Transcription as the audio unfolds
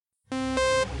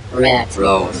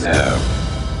Retro.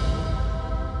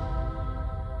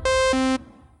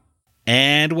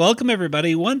 And welcome,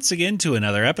 everybody, once again to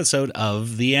another episode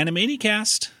of the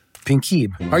Animaniacs. Pinky,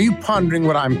 are you pondering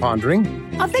what I'm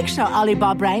pondering? I think so, Ali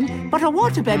Bob Brain. But a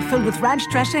waterbed filled with ranch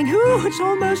dressing, ooh, it's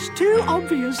almost too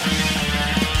obvious.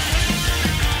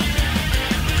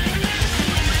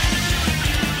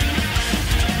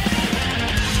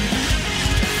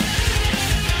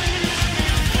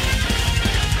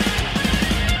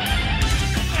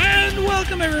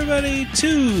 Welcome, everybody,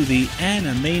 to the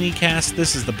Animaniacs.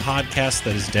 This is the podcast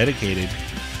that is dedicated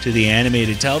to the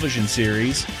animated television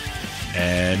series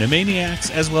Animaniacs,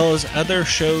 as well as other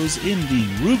shows in the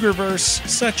Rugerverse,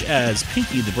 such as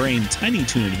Pinky the Brain, Tiny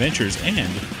Toon Adventures, and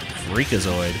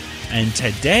Freakazoid. And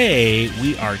today,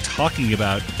 we are talking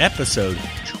about episode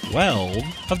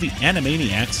 12 of the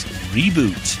Animaniacs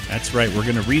Reboot. That's right, we're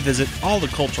going to revisit all the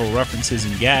cultural references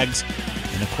and gags.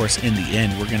 And of course, in the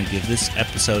end, we're going to give this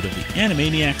episode of the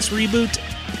Animaniacs Reboot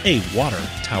a Water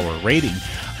Tower rating.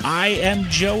 I am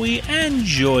Joey, and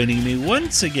joining me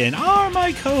once again are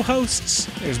my co-hosts.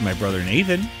 There's my brother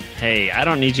Nathan. Hey, I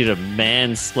don't need you to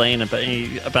mansplain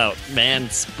about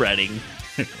man-spreading.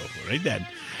 All right then.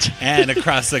 And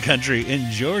across the country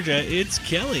in Georgia, it's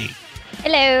Kelly.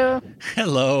 Hello.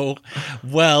 Hello.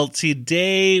 Well,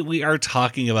 today we are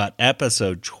talking about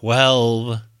episode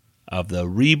 12 of the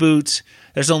Reboot.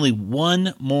 There's only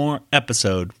one more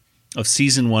episode of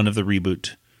season 1 of the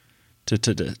Reboot to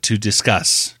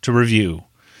discuss, to review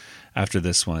after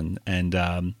this one.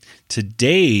 And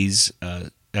today's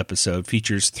episode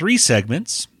features 3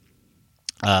 segments,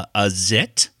 a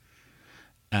zit,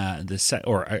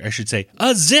 or I should say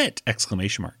a zit,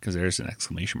 exclamation mark, because there's an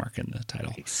exclamation mark in the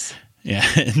title. Nice. Yeah,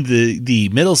 and the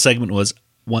middle segment was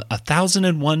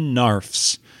 1001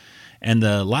 Narfs, and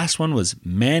the last one was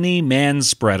Manny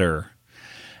Manspreader.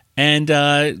 And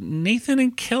Nathan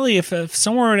and Kelly, if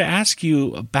someone were to ask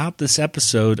you about this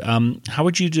episode, how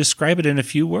would you describe it in a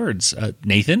few words?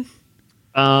 Nathan?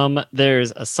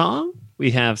 There's a song, we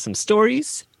have some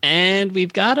stories, and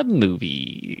we've got a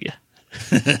movie.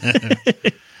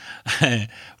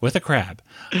 With a crab.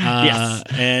 Yes.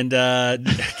 And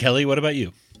Kelly, what about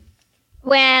you?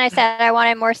 When I said I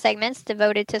wanted more segments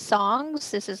devoted to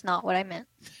songs, this is not what I meant.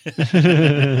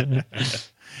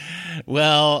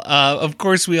 Well, of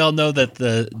course, we all know that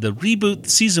the reboot,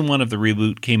 season 1 of the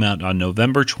Reboot, came out on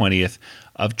November 20th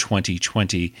of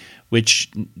 2020,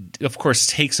 which, of course,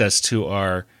 takes us to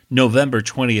our November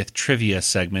 20th trivia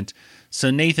segment. So,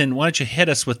 Nathan, why don't you hit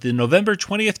us with the November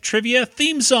 20th trivia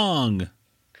theme song?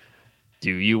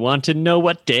 Do you want to know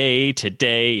what day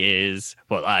today is?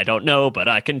 Well, I don't know, but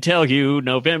I can tell you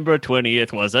November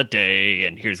 20th was a day,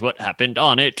 and here's what happened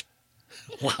on it.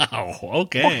 Wow,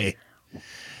 okay.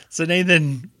 So,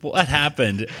 Nathan, what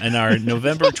happened in our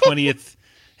November 20th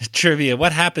trivia?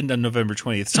 What happened on November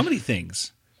 20th? So many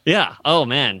things. Yeah. Oh,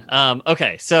 man.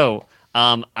 Okay, so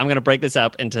I'm going to break this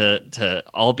up to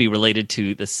all be related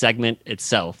to the segment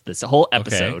itself, this whole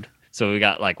episode. Okay. So we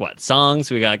got, songs?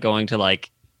 We got going to,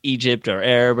 Egypt or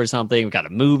Arab or something. We got a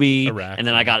movie. Iraq. And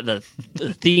then I got the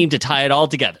theme to tie it all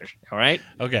together. All right?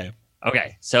 Okay.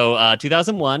 So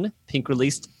 2001, Pink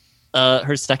released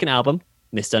her second album,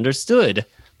 Misunderstood,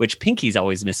 which Pinky's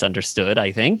always misunderstood,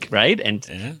 I think, right? And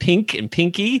yeah. Pink and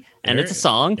Pinky, and it's a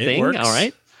song thing. Works. All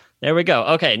right. There we go.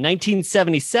 Okay,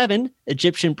 1977,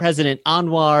 Egyptian President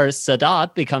Anwar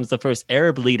Sadat becomes the first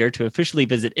Arab leader to officially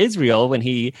visit Israel when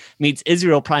he meets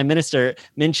Israel Prime Minister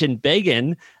Minchin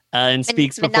Begin and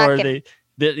speaks before the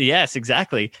yes,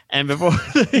 exactly. And before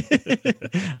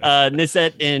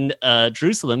Knesset in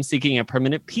Jerusalem seeking a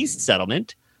permanent peace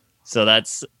settlement. So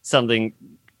that's something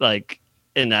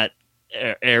in that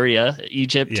area,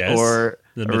 Egypt, yes, or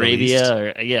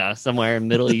Arabia, or somewhere in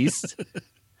Middle East.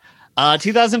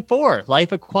 2004,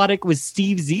 Life Aquatic with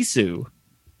Steve Zissou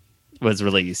was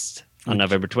released on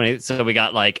November 20th. So we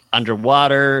got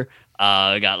underwater,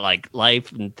 we got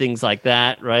life and things like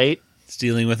that, right? It's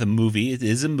dealing with a movie. It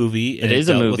is a movie. It is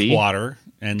a movie with water,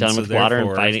 and done with water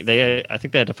and fighting. I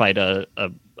think they had to fight a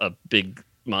big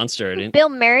monster. Bill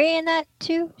Murray in that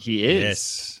too. He is.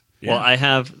 Yes. Yeah. Well, I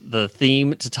have the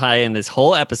theme to tie in this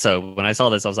whole episode. When I saw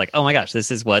this, I was like, oh my gosh, this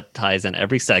is what ties in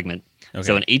every segment. Okay.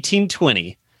 So in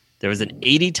 1820, there was an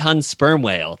 80-ton sperm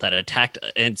whale that attacked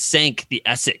and sank the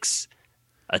Essex,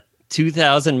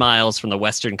 2,000 miles from the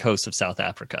western coast of South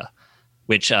Africa,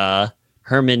 which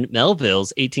Herman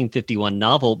Melville's 1851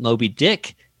 novel Moby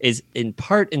Dick is in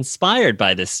part inspired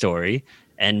by this story.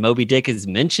 And Moby Dick is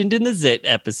mentioned in the Zit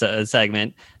episode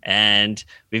segment. And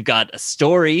we've got a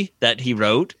story that he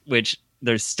wrote, which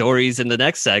there's stories in the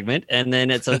next segment, and then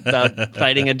it's about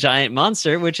fighting a giant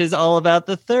monster, which is all about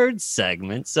the third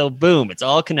segment. So boom, it's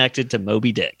all connected to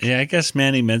Moby Dick. Yeah, I guess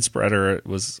Manny Manspreader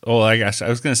was. Oh, I guess I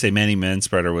was going to say Manny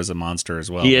Manspreader was a monster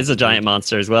as well. He is a giant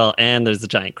monster as well, and there's a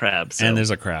giant crab. So. And there's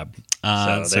a crab.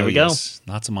 So there we go.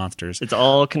 Lots of monsters. It's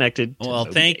all connected. Well,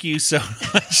 thank you so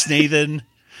much, Nathan,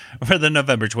 for the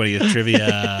November 20th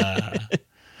trivia.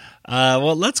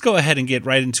 Well, let's go ahead and get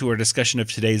right into our discussion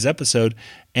of today's episode,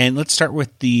 and let's start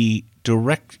with the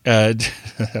I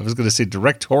was going to say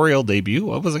directorial debut.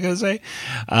 What was I going to say?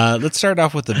 Let's start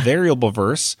off with the variable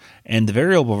verse, and the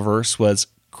variable verse was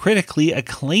critically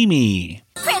acclaimy.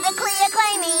 Critically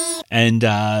acclaimy. And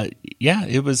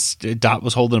it was Dot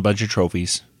was holding a bunch of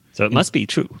trophies. So it must be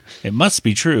true. It must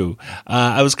be true.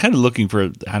 I was kind of looking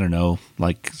for, I don't know,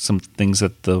 like some things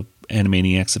that the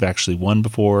Animaniacs have actually won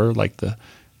before, like the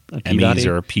Emmys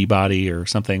or a Peabody or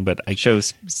something. But I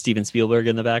chose Steven Spielberg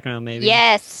in the background, maybe.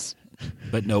 Yes.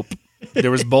 But nope.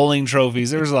 There was bowling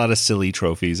trophies. There was a lot of silly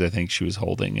trophies I think she was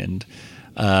holding. And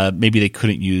maybe they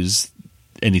couldn't use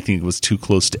anything that was too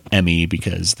close to Emmy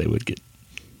because they would get,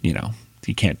 you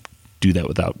can't do that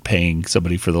without paying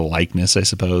somebody for the likeness, I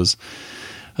suppose,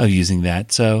 of using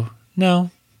that. So no,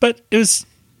 but it was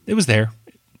there.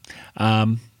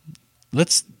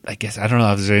 I guess I don't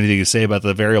know if there's anything to say about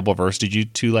the variable verse. Did you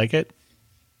two like it?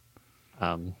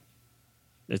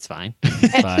 It's fine.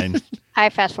 Fine. I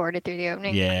fast forwarded through the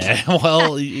opening. Yeah.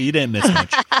 Well, you didn't miss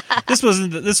much. This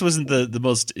wasn't the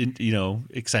most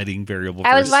exciting variable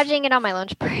verse. I was watching it on my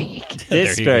lunch break.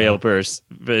 This variable verse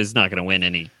is not going to win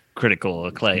any critical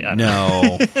acclaim.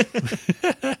 No.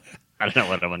 I don't know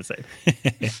what I want to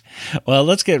say. Well,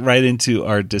 let's get right into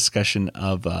our discussion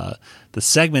of the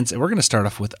segments, and we're going to start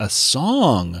off with a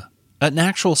song, an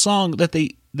actual song that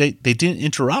they didn't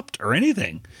interrupt or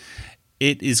anything.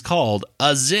 It is called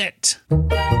 "A Zit."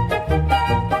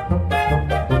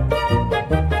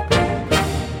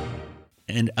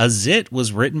 And "A Zit"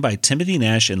 was written by Timothy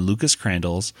Nash and Lucas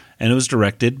Crandalls, and it was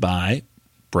directed by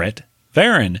Brett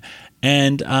Varon.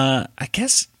 And I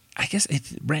guess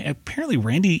apparently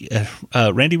Randy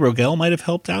Rogel might have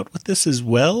helped out with this as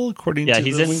well, according to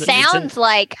he's Sounds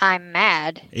like I'm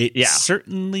mad. It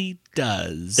certainly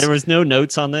does. There was no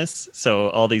notes on this, so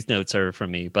all these notes are from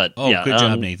me. But good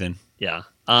job, Nathan. Yeah.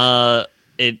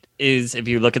 It is, if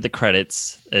you look at the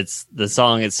credits, it's the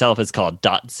song itself is called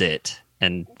 "Dot Zit,"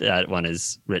 and that one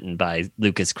is written by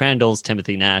Lucas Crandalls,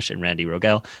 Timothy Nash, and Randy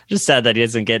Rogel. Just sad that he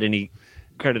doesn't get any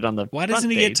credit on the Why doesn't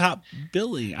he get top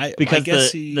billing?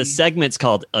 Because the segment's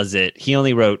called "A Zit." He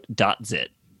only wrote "Dot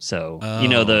Zit." So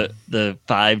the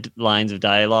 5 lines of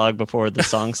dialogue before the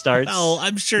song starts. Well,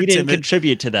 I'm sure he didn't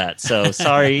contribute to that. So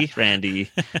sorry, Randy.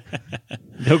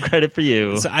 No credit for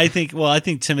you. So I think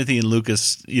Timothy and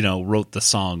Lucas, wrote the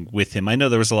song with him. I know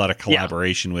there was a lot of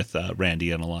collaboration with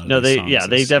Randy on a lot of these songs.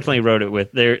 They definitely wrote it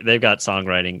with. They've got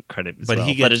songwriting credit as well.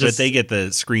 But they get the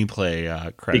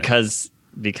screenplay credit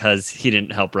because he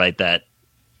didn't help write that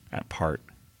part.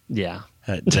 Yeah.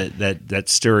 That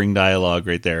stirring dialogue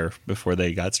right there before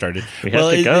they got started. We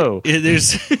have to go.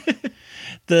 There's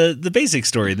the basic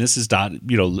story. And this is Dot.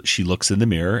 She looks in the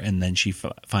mirror and then she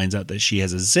finds out that she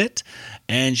has a zit,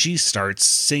 and she starts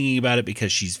singing about it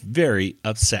because she's very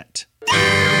upset.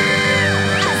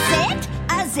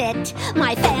 A zit.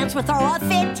 My fans will throw a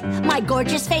fit. My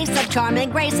gorgeous face of charm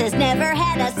and grace has never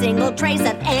had a single trace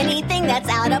of anything that's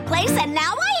out of place, and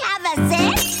now I have a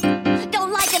zit.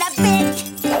 Don't like it a bit.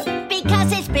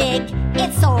 Because it's big,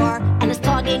 it's sore, and it's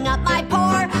clogging up my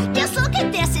pore. Just look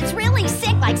at this, it's really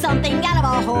sick, like something out of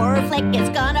a horror flick. It's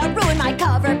gonna ruin my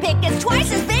cover pick. It's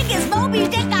twice as big as Moby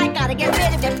Dick. I gotta get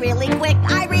rid of it really quick.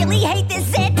 I really hate this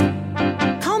zit.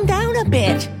 Calm down a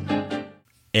bit.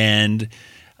 And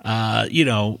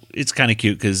it's kind of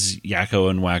cute because Yakko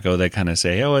and Wacko, they kind of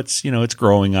say, "Oh, it's it's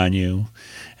growing on you,"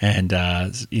 and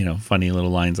funny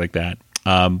little lines like that.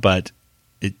 But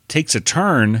it takes a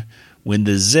turn when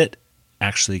the zit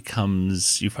actually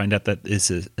comes. You find out that it's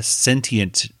a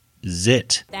sentient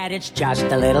zit. That it's just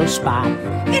a little spot.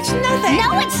 It's nothing.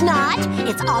 No, it's not.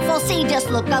 It's awful. See,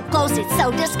 just look up close. It's so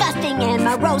disgusting and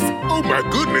morose. Oh my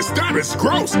goodness, that is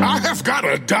gross. I have got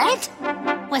a dot.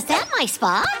 Was that my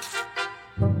spot?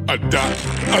 A dot.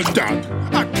 I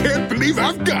can't believe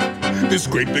I've got this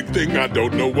great big thing. I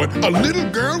don't know what. A little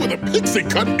girl with a pixie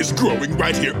cut is growing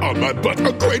right here on my butt.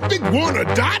 A great big one, a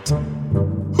dot?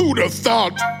 Who'd have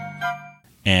thought?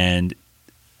 And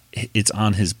it's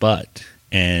on his butt.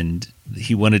 And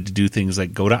he wanted to do things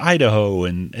like go to Idaho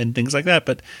and things like that.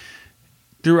 But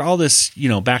through all this,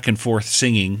 back and forth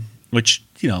singing, which,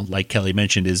 like Kelly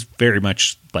mentioned, is very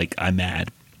much like I'm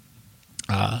mad.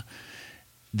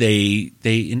 they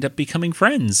end up becoming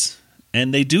friends,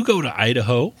 and they do go to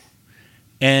Idaho.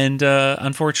 And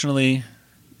unfortunately,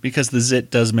 because the Zit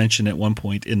does mention at one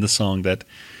point in the song that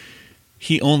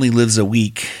he only lives a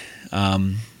week,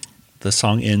 the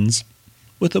song ends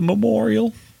with a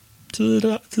memorial to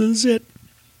the Zit.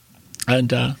 And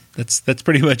that's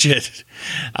pretty much it.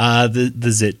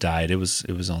 The Zit died. It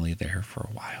was only there for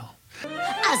a while. A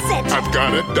Zit. I've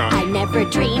got it done. I never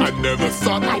dreamed. I never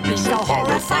thought I'd be so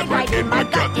horrified. Right in my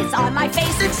gut. It's on my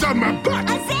face. It's on my butt.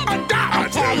 A Zit. A dot. I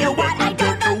tell you what, I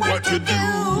don't know what to do.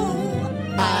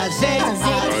 A Zit. A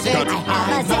Zit. I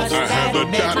have a Zit. I have a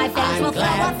dot. My face will throw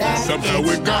a fit. Somehow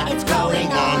it got It's growing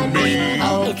on me.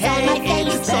 It's on my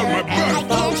face. It's on my butt. I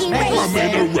can't erase I'm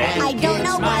in a it. rut. I don't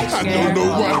know I don't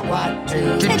know what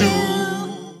to do.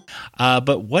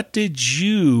 But what did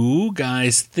you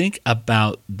guys think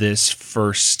about this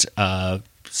first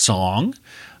song?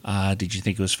 Did you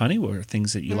think it was funny? What were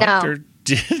things that you liked or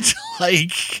didn't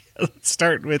like? Let's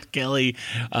start with Kelly.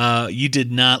 You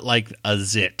did not like a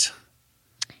Zit.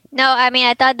 No, I mean,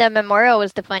 I thought the memorial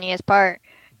was the funniest part.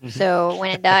 So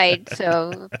when it died,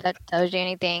 so if that tells you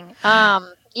anything.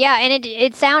 Yeah, and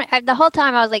it sounded, the whole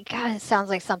time I was like, God, it sounds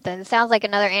like something. It sounds like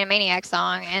another Animaniacs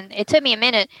song. And it took me a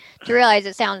minute to realize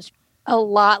it sounds a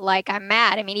lot like I'm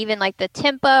Mad. I mean, even like the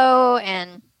tempo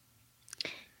and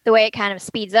the way it kind of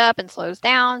speeds up and slows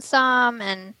down some.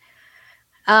 And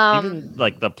even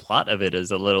like the plot of it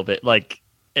is a little bit like,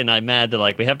 and I'm mad that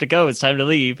like we have to go, it's time to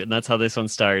leave, and that's how this one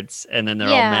starts. And then they're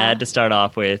all mad to start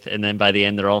off with, and then by the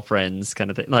end they're all friends, kind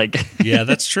of thing. Like, yeah,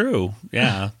 that's true.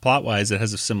 Yeah, plot wise, it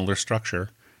has a similar structure.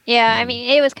 yeah, I mean,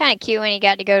 it was kind of cute when he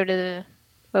got to go to the,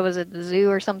 what was it, the zoo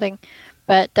or something.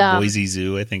 But Boise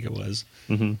Zoo, I think it was.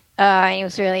 Mm-hmm. He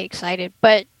was really excited.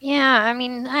 But yeah, I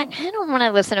mean, I don't want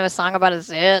to listen to a song about a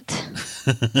Zit.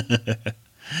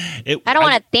 I don't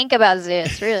want to think about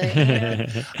Zits,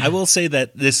 really. I will say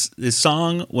that this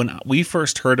song, when we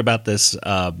first heard about this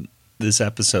this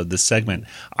episode, this segment,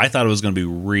 I thought it was going to be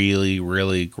really,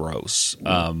 really gross,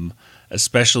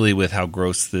 especially with how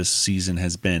gross this season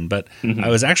has been. But I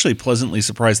was actually pleasantly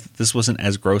surprised that this wasn't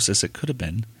as gross as it could have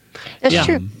been. That's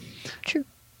true. True.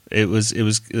 It was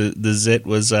the Zit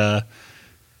was I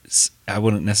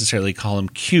wouldn't necessarily call him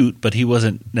cute, but he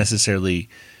wasn't necessarily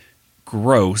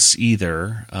gross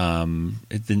either.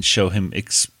 It didn't show him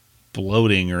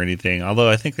exploding or anything, although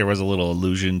I think there was a little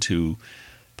allusion to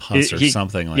pus or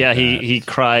something like that. Yeah, he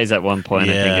cries at one point,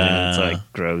 I think, and it's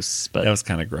like gross. But that was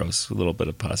kind of gross, a little bit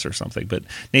of pus or something. But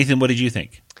Nathan, what did you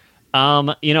think?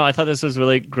 I thought this was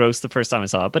really gross the first time I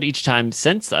saw it, but each time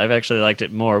since I've actually liked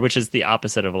it more, which is the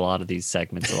opposite of a lot of these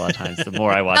segments. A lot of times, the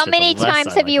more I watch How many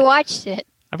times have you watched it?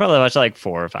 I probably watched it like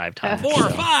 4 or 5 times. 4 or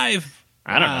 5?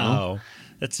 I don't know.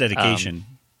 That's dedication.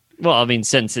 Well, I mean,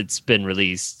 since it's been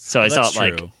released. So I saw it true.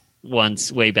 like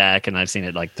once way back, and I've seen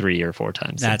it like 3 or 4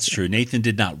 times. That's true. Nathan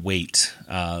did not wait.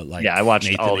 I watched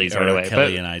Nathan all these right away.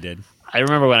 Kelly and I did. I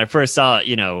remember when I first saw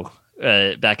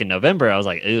it, back in November, I was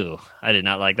like, "Ooh, I did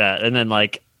not like that." And then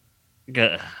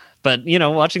but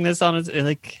watching this on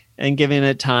and giving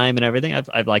it time and everything,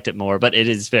 I've liked it more. But it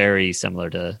is very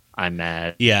similar to I'm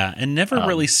Mad. Yeah, and never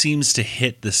really seems to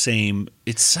hit the same.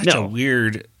 It's such a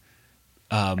weird.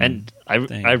 And I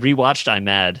rewatched I'm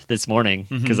Mad this morning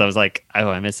because I was like, oh,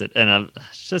 I miss it, and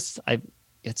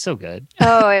it's so good.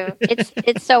 Oh,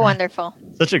 it's so wonderful.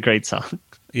 Such a great song.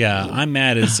 Yeah, I'm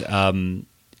Mad is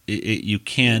you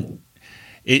can't.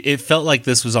 It felt like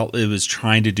this was all. It was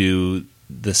trying to do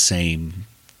the same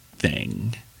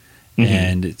thing,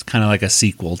 and it's kind of like a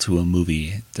sequel to a movie.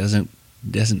 It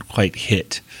doesn't quite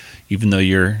hit, even though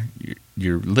you're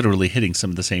literally hitting some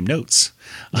of the same notes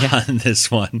on this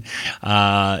one.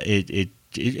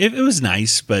 It was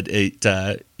nice, but it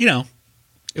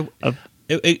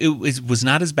was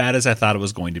not as bad as I thought it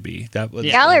was going to be.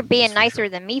 Y'all are being nicer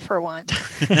than me for once.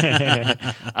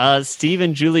 Steve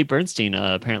and Julie Bernstein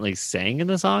apparently sang in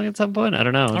the song at some point. I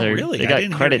don't know. Oh, really? They got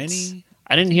credits.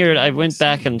 I didn't hear it. I went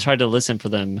back and tried to listen for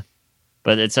them,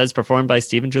 but it says performed by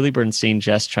Steve and Julie Bernstein,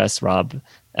 Jess Tress, Rob,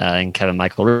 and Kevin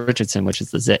Michael Richardson, which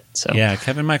is the Zit. So yeah,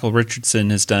 Kevin Michael Richardson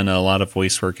has done a lot of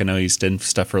voice work. I know he's done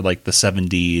stuff for like the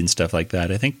 7D and stuff like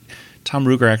that. I think Tom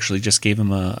Ruger actually just gave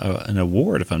him an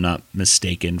award, if I'm not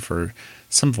mistaken, for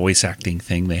some voice acting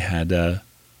thing they had,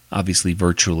 obviously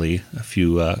virtually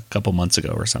a couple months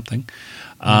ago or something.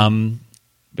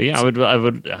 But yeah, I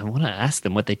want to ask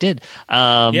them what they did.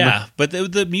 Yeah, but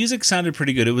the music sounded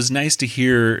pretty good. It was nice to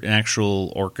hear an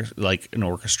actual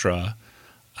orchestra.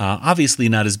 Obviously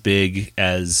not as big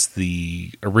as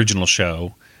the original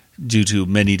show due to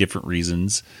many different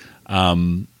reasons.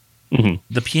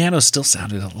 The piano still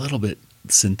sounded a little bit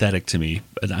synthetic to me,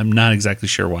 but I'm not exactly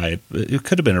sure why. It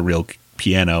could have been a real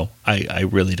piano. I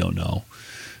really don't know,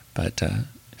 but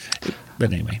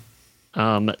anyway.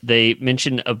 They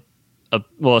mention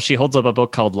she holds up a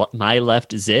book called My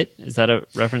Left Zit. Is that a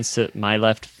reference to My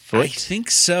Left Foot? I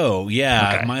think so.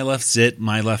 Yeah, okay. My Left Zit,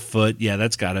 My Left Foot. Yeah,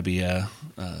 that's got to be a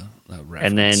reference.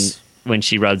 And then when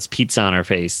she rubs pizza on her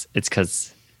face, it's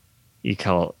because you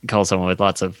call someone with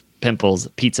lots of pimples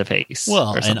pizza face.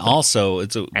 Well, and also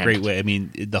it's a great way. I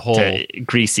mean, the whole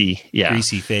greasy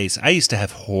face. I used to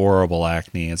have horrible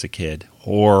acne as a kid.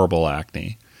 Horrible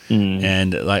acne.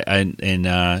 And like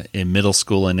in middle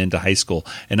school and into high school,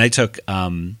 and I took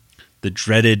the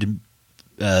dreaded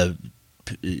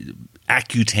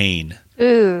Accutane.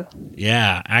 Ooh.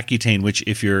 Yeah, Accutane. Which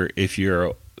if you're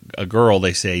a girl,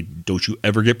 they say don't you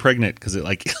ever get pregnant because it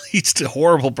like leads to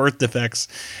horrible birth defects,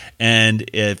 and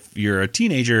if you're a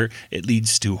teenager, it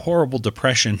leads to horrible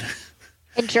depression.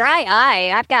 And dry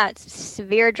eye. I've got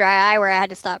severe dry eye where I had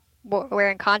to stop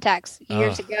wearing contacts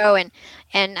years ago,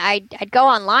 and I'd go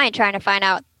online trying to find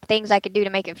out things I could do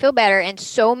to make it feel better, and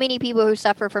so many people who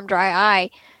suffer from dry eye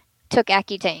took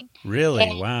Accutane. Really?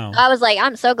 And wow. I was like,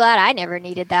 I'm so glad I never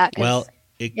needed that. Well,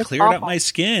 it cleared up my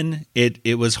skin.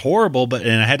 It was horrible,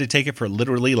 and I had to take it for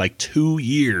literally like 2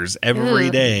 years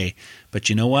every day. But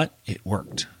you know what? It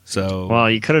worked. So well,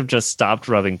 you could have just stopped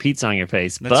rubbing pizza on your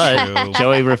face, but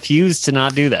Joey refused to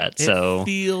not do that. It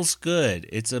feels good.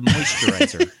 It's a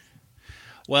moisturizer.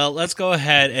 Well, let's go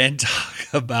ahead and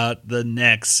talk about the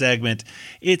next segment.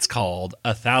 It's called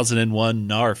 1001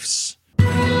 Narfs.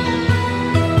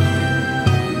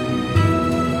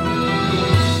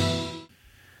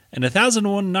 And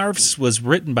 1001 Narfs was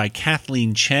written by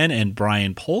Kathleen Chen and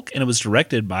Brian Polk, and it was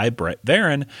directed by Brett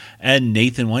Varon. And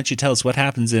Nathan, why don't you tell us what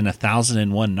happens in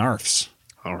 1001 Narfs?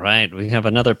 All right, we have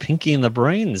another Pinky and the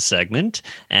Brain segment,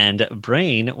 and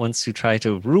Brain wants to try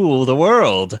to rule the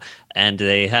world. And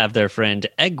they have their friend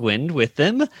Egwin with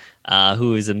them,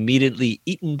 who is immediately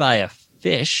eaten by a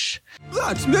fish.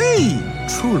 That's me!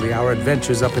 Truly, our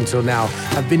adventures up until now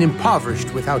have been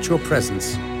impoverished without your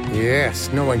presence.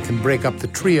 Yes, no one can break up the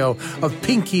trio of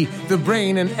Pinky, the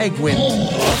Brain, and Egwin.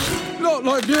 Not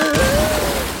like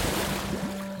this!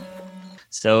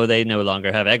 So they no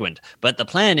longer have Egwin. But the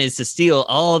plan is to steal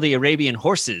all the Arabian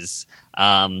horses.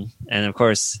 And of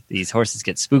course, these horses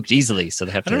get spooked easily, so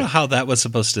they have to... I don't know how that was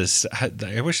supposed to...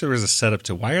 I wish there was a setup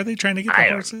to why are they trying to get the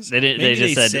horses? They didn't. They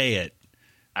just said, say it.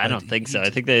 I don't think so. I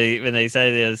think when they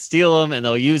say they'll steal them and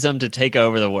they'll use them to take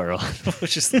over the world.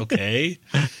 Which is okay.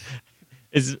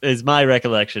 is my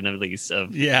recollection, at least,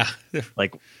 of... Yeah.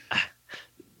 Like,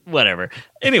 whatever.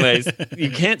 Anyways, you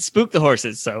can't spook the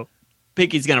horses, so...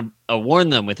 Pinky's going to warn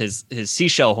them with his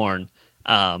seashell horn,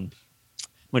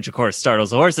 which, of course, startles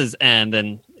the horses, and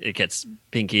then it gets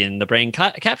Pinky and the Brain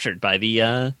captured by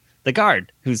the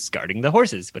guard who's guarding the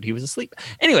horses, but he was asleep.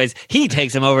 Anyways, he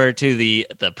takes him over to the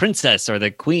princess or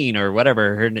the queen or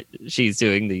whatever she's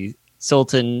doing, the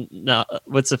Sultan. No,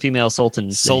 what's the female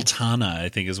Sultan? Sultana, I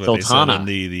think is what they said in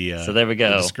the so there we go.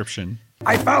 The description.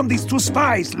 I found these two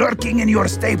spies lurking in your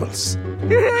stables.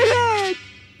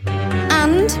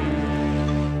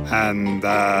 And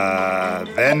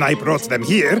then I brought them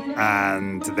here,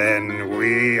 and then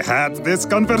we had this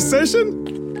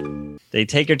conversation. They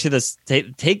take her to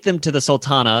take them to the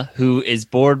Sultana, who is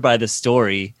bored by the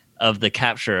story of the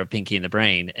capture of Pinky and the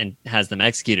Brain, and has them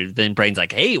executed. Then Brain's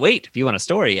like, "Hey, wait! If you want a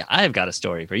story, I've got a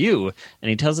story for you." And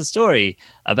he tells a story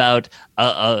about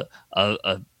a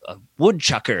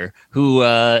woodchucker who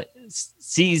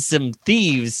sees some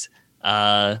thieves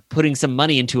putting some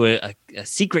money into a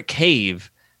secret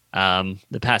cave.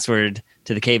 The password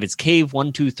to the cave is cave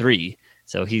 123.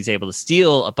 So he's able to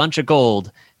steal a bunch of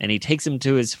gold, and he takes him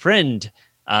to his friend,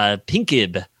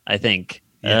 Pinkib, I think.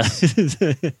 Yes.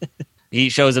 He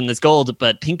shows him this gold,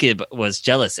 but Pinkib was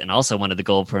jealous and also wanted the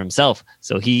gold for himself.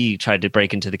 So he tried to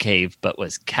break into the cave, but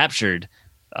was captured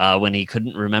when he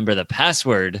couldn't remember the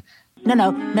password.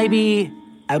 No, maybe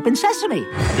open sesame.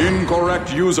 Incorrect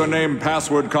username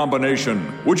password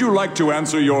combination. Would you like to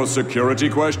answer your security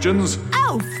questions?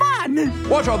 Oh, fun!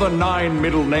 What are the 9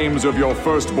 middle names of your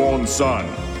firstborn son?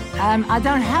 I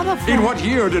don't have a In what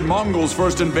year did Mongols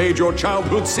first invade your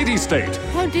childhood city-state?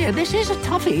 Oh dear, this is a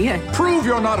toughie. Prove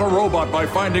you're not a robot by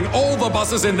finding all the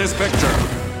buses in this picture.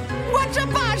 What's a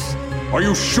bus? Are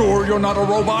you sure you're not a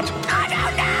robot? I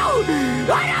don't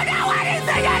know! I don't know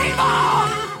anything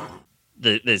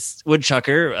anymore! This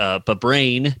woodchucker,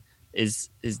 Brain is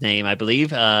his name, I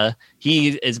believe. He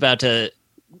is about to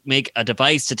make a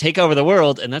device to take over the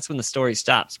world, and that's when the story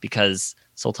stops, because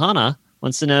Sultana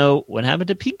wants to know what happened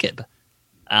to Pinkib.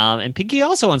 And Pinky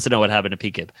also wants to know what happened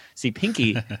to Pinkib. See,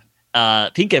 Pinky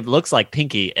Pinkib looks like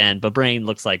Pinky, but Brain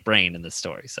looks like Brain in this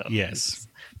story. So yes,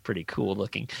 pretty cool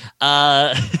looking.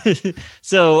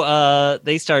 So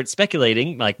they start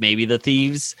speculating, like maybe the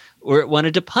thieves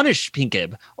wanted to punish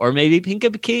Pinkib, or maybe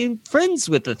Pinkib became friends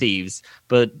with the thieves.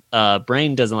 But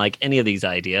Brain doesn't like any of these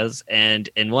ideas, and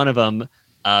in one of them,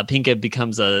 Pinkib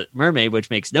becomes a mermaid, which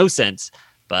makes no sense.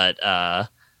 But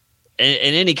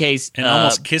in any case, and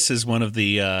almost kisses one of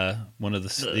the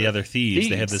other thieves.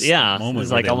 They have this moment.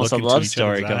 It's like almost a love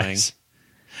story going.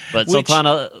 But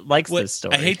Sultana likes this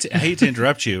story. I hate to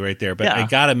interrupt you right there, but I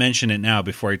gotta mention it now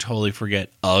before I totally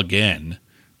forget again.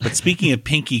 But speaking of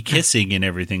Pinky kissing and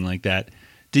everything like that,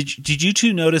 did you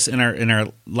two notice in our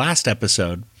last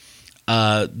episode,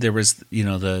 there was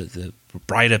the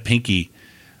bride of Pinky,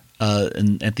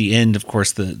 and at the end, of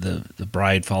course, the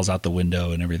bride falls out the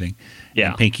window and everything. Yeah,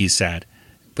 and Pinky's sad.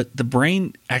 But the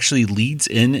Brain actually leads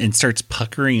in and starts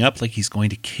puckering up like he's going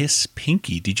to kiss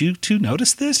Pinky. Did you two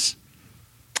notice this?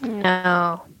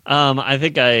 No. I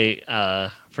think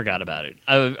I forgot about it.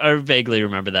 I vaguely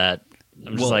remember that.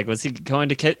 I'm just like, was he going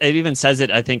to kiss? It even says it,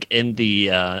 I think, in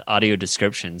the audio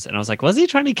descriptions. And I was like, was he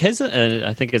trying to kiss it? And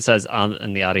I think it says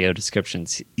in the audio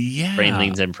descriptions, Brain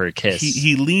leans in for a kiss.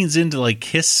 He leans in to like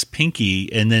kiss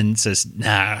Pinky and then says,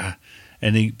 nah,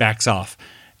 and he backs off.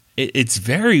 It's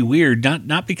very weird.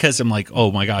 Not because I'm like,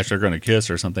 oh my gosh, they're going to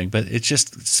kiss or something, but it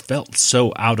just felt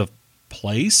so out of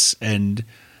place and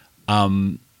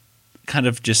kind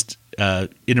of just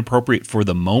inappropriate for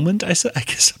the moment, I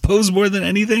suppose, more than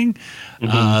anything.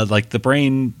 Like the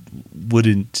Brain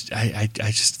wouldn't. I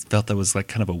just felt that was like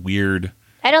kind of a weird.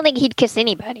 I don't think he'd kiss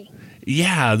anybody.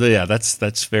 Yeah,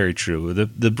 that's very true.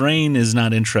 The Brain is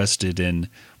not interested in.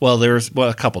 Well, there's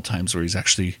a couple times where he's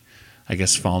actually, I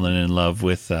guess, fallen in love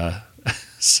with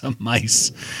some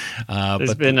mice.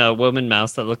 There's been a woman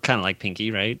mouse that looked kind of like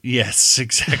Pinky, right? Yes,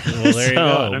 exactly. Well, there you go.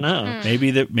 I don't know.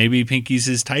 Maybe Pinky's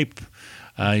his type.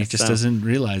 He just doesn't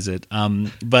realize it.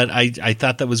 But I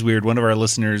thought that was weird. One of our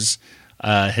listeners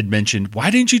had mentioned, why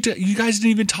didn't you guys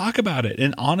didn't even talk about it?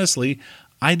 And honestly,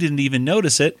 I didn't even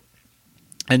notice it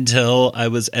until I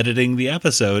was editing the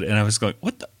episode, and I was going,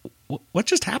 what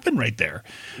just happened right there?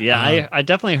 Yeah, I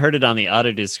definitely heard it on the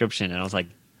audio description, and I was like,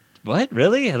 what,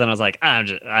 really? And then I was like, I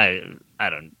don't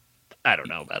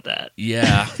know about that.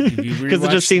 Yeah, because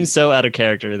it just seems so out of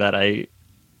character that I.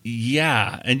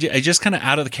 Yeah, and I just kind of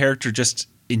out of the character just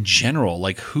in general.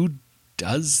 Like, who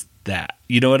does that?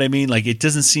 You know what I mean? Like, it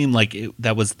doesn't seem like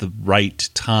that was the right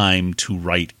time to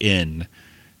write in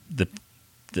the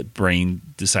Brain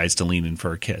decides to lean in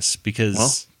for a kiss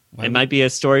because it might be a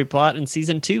story plot in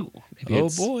season 2. Maybe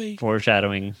boy,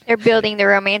 foreshadowing. They're building the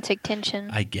romantic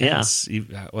tension. I guess.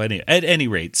 Yeah. At any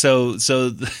rate, so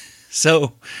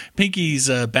Pinky's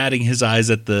batting his eyes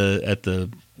at the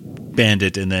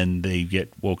bandit, and then they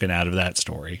get woken out of that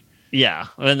story. Yeah,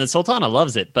 and the Sultana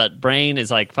loves it, but Brain is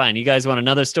like, fine, you guys want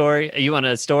another story? You want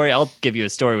a story? I'll give you a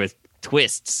story with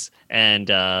twists. And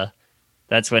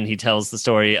that's when he tells the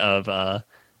story of a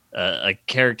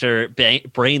character,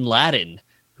 Brain Aladdin,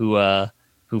 who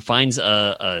finds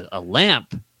a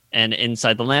lamp, and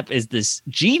inside the lamp is this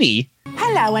genie.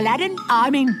 Hello, Aladdin.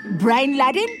 Brain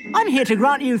Aladdin. I'm here to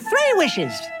grant you 3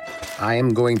 wishes. I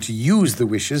am going to use the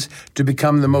wishes to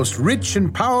become the most rich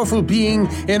and powerful being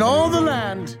in all the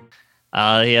land.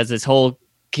 He has this whole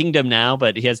kingdom now,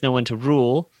 but he has no one to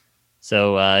rule.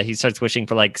 So he starts wishing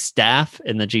for like staff,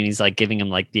 and the genie's like giving him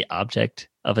like the object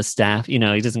of a staff. You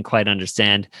know, he doesn't quite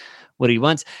understand what he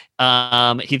wants.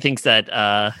 He thinks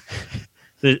that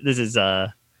this is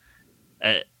I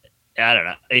don't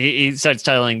know. He starts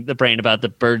telling the Brain about the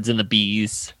birds and the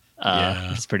bees.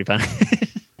 Which is pretty funny.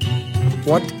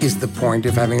 What is the point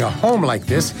of having a home like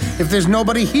this if there's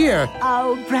nobody here?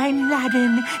 Oh, Brain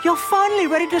Aladdin, you're finally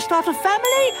ready to start a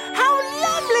family? How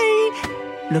lovely!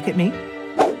 Look at me.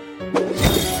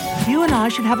 You and I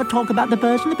should have a talk about the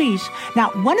birds and the bees. Now,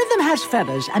 one of them has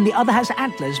feathers and the other has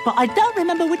antlers, but I don't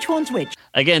remember which one's which.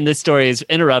 Again, this story is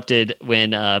interrupted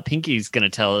when Pinky's going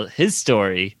to tell his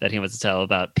story that he wants to tell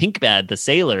about Pinkbad the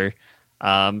sailor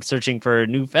searching for a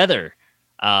new feather.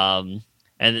 Or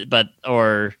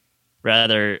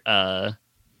rather a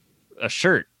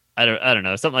shirt. I don't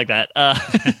know, something like that.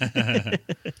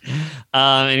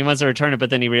 And he wants to return it, but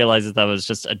then he realizes that was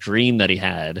just a dream that he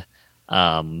had.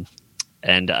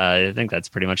 And I think that's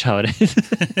pretty much how it is.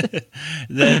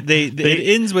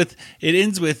 It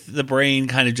ends with the Brain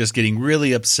kind of just getting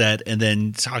really upset, and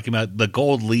then talking about the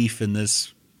gold leaf in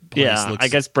this place. Yeah, I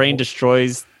guess Brain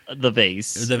destroys the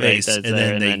vase. And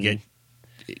then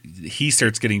he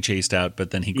starts getting chased out,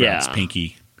 but then he grabs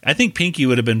Pinky. I think Pinky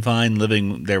would have been fine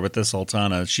living there with the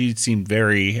Sultana. She seemed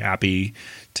very happy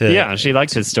to. Yeah, she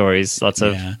liked his stories. Lots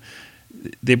of. Yeah,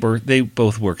 they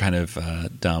both were kind of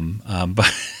dumb,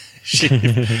 but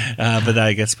but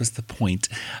I guess was the point.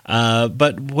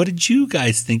 But what did you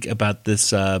guys think about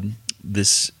this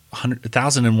 1001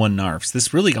 Narfs?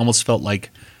 This really almost felt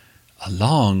like a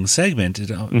long segment.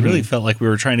 It really felt like we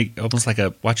were trying to almost like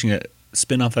watching a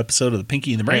spin-off episode of the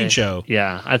Pinky and the Brain show.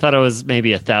 Yeah, I thought it was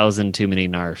maybe 1,000 too many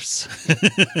Narfs.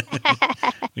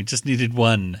 We just needed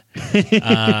one.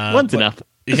 One's enough.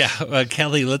 Yeah,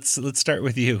 Kelly, let's start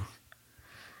with you.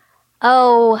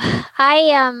 Oh,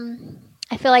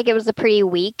 I feel like it was a pretty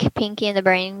weak Pinky and the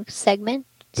Brain segment,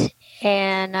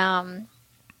 and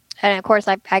of course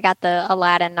I got the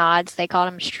Aladdin nods. They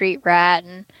called him Street Rat,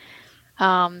 and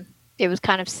it was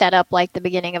kind of set up like the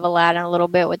beginning of Aladdin a little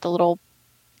bit with the little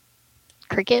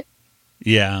cricket,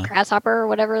 grasshopper or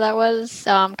whatever that was,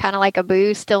 kind of like a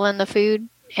boo still in the food,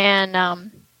 and I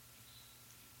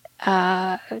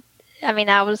mean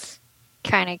that was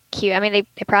kind of cute. I mean they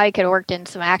probably could have worked in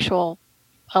some actual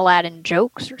Aladdin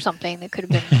jokes or something that could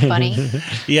have been funny.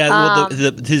 Well,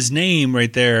 his name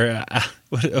right there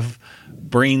of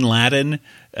Brain Latin.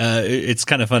 It's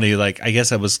kind of funny. Like, I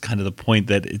guess that was kind of the point,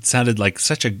 that it sounded like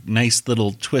such a nice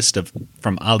little twist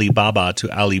from Alibaba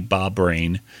to Alibaba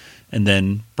Brain, and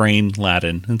then Brain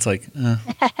Latin. It's like,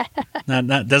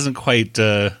 not doesn't quite.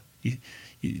 The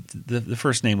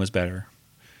first name was better.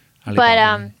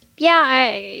 Alibaba. But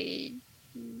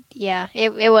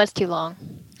it was too long.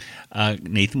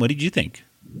 Nathan, what did you think?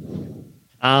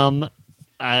 I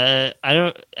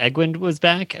don't. Egwin was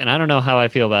back, and I don't know how I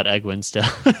feel about Egwin still.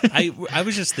 I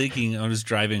was just thinking. I was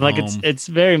driving home. It's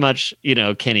very much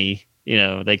Kenny.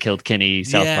 They killed Kenny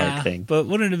South Park thing. But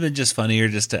wouldn't it have been just funnier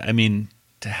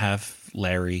to have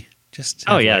Larry? Just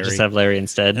have Larry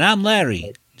instead. And I'm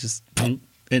Larry. Just boom.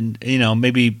 And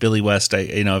maybe Billy West.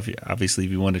 If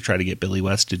you want to try to get Billy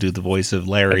West to do the voice of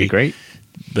Larry, that'd be great.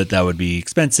 But that would be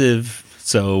expensive.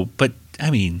 So, but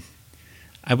I mean,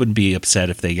 I wouldn't be upset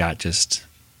if they got just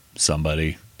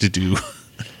somebody to do.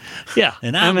 Yeah,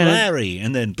 and I'm Larry,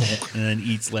 and then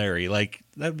eats Larry. Like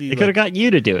that'd be. They could have got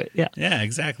you to do it. Yeah. Yeah,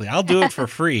 exactly. I'll do it for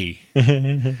free.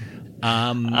 Yeah,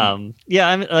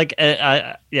 I'm like,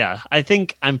 I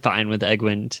think I'm fine with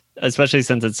Egwin, especially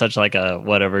since it's such like a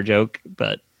whatever joke,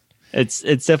 but. It's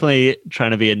definitely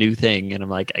trying to be a new thing, and I'm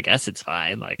like, I guess it's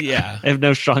fine. Like, I have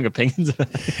no strong opinions about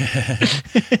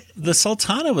it. The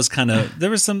Sultana was kind of there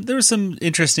was some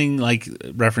interesting like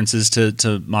references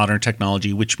to modern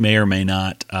technology, which may or may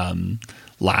not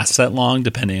last that long,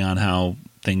 depending on how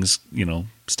things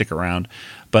stick around.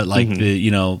 But like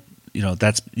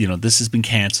that's this has been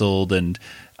canceled, and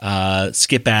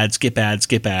skip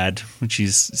ad, when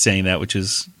she's saying that, which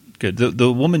is. Good.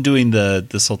 The woman doing the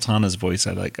Sultana's voice,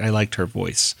 I liked her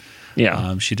voice.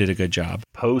 Yeah, she did a good job.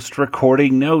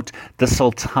 Post-recording note: the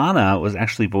Sultana was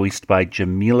actually voiced by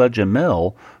Jamila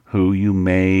Jamil, who you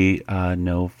may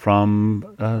know from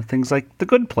things like The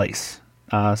Good Place.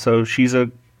 So she's a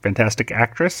fantastic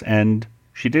actress, and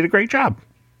she did a great job.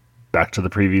 Back to the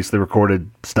previously recorded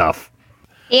stuff.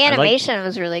 The animation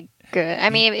was really good. I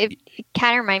mean, it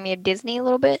kind of reminded me of Disney a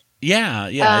little bit.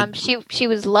 Yeah. She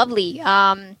was lovely.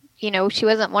 She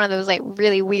wasn't one of those like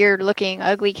really weird looking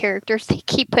ugly characters they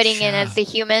keep putting in as the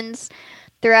humans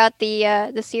throughout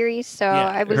the series. So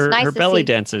it was nice. Her belly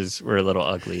dancers were a little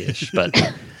ugly-ish, but.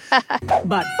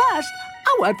 But first,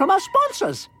 a word from our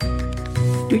sponsors.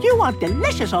 Do you want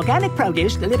delicious organic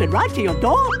produce delivered right to your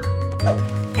door?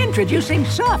 Introducing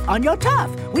Surf on Your Turf.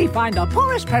 We find the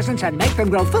poorest peasants and make them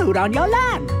grow food on your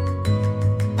land.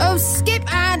 Oh, skip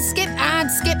ad.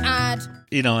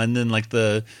 And then like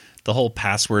the whole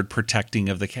password protecting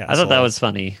of the castle. I thought that was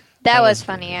funny. That was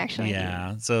funny, actually.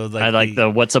 Yeah. So like I like the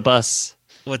what's a bus?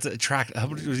 What's a track? How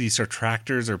would you start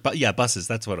tractors or buses?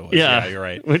 That's what it was. Yeah, you're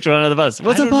right. Which one of the bus?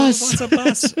 What's a bus? What's a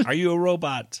bus? Are you a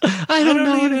robot? I don't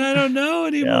know. I don't know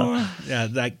anymore. Yeah,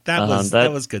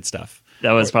 that was good stuff.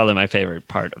 That was probably my favorite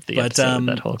part of the episode.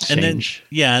 That whole exchange.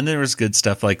 And there was good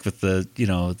stuff like with the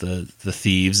the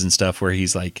thieves and stuff where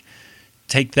he's like,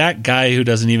 take that guy who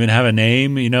doesn't even have a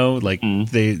name, they, kind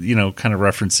of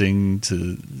referencing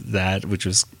to that, which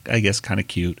was, I guess, kind of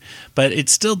cute. But it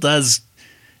still does,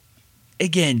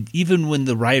 again, even when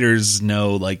the writers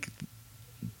know, like,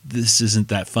 this isn't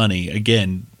that funny,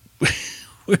 again,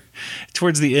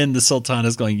 towards the end, the Sultan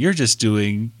is going, you're just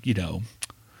doing,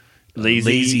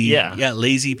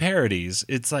 lazy parodies.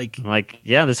 It's like,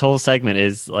 this whole segment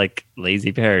is like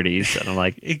lazy parodies. And I'm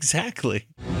like, exactly.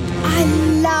 I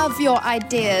love your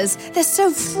ideas. They're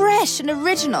so fresh and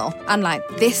original.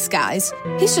 Unlike this guy's.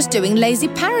 He's just doing lazy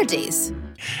parodies.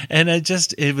 And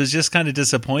it was just kind of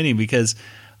disappointing because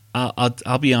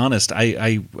I'll be honest.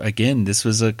 I again, this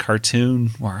was a cartoon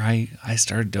where I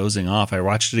started dozing off. I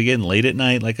watched it again late at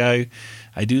night, like I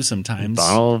do sometimes.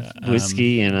 Bottle of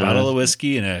whiskey and a episode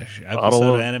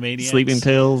bottle of Animaniacs, sleeping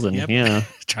pills, and yeah,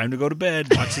 time to go to bed.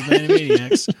 Watch some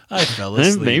Animaniacs. I fell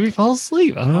asleep. Maybe fall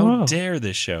asleep. I don't How know. dare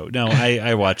this show? No,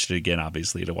 I watched it again,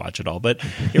 obviously, to watch it all, but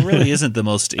it really isn't the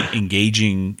most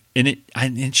engaging, and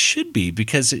it should be,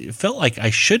 because it felt like I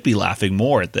should be laughing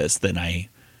more at this than I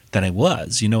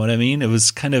was. You know what I mean? It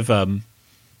was kind of I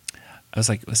was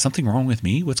like, is something wrong with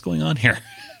me? What's going on here?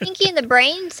 Pinky and the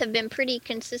Brains have been pretty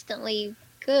consistently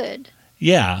good.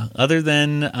 Yeah, other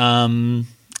than This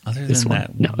that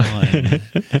one? No. one,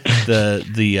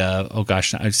 oh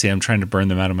gosh, I see. I'm trying to burn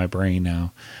them out of my brain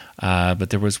now.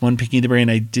 But there was one Pinky and the Brain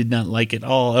I did not like at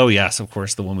all. Oh yes, of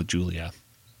course, the one with Julia.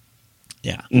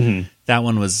 Yeah, that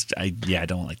one was. I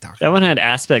don't like talking. That one had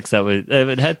aspects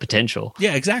that had potential.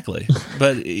 Yeah, exactly.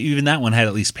 But even that one had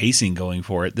at least pacing going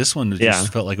for it. This one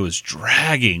just felt like it was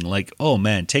dragging. Like, oh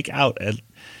man, take out at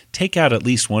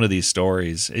least one of these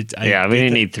stories. We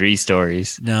didn't need 3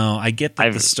 stories. No, I get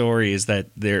that the story is that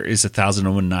there is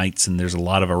 1,001 nights and there's a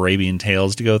lot of Arabian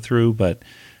tales to go through, but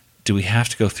do we have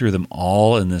to go through them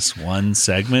all in this one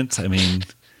segment? I mean,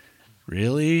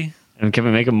 really? And can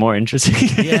we make them more interesting?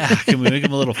 Yeah, can we make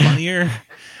them a little funnier?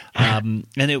 And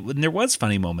there was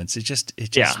funny moments. It just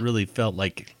really felt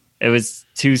like it was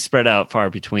too spread out, far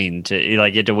between. You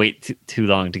had to wait too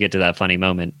long to get to that funny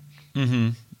moment. Mm-hmm.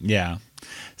 Yeah.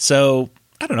 So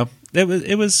I don't know.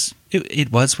 It was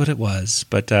what it was,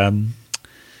 but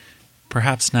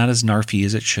perhaps not as narfy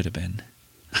as it should have been.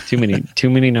 Too many narfs. Too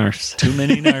many narfs.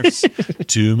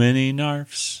 Too many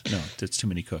narfs. No, that's too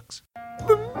many cooks.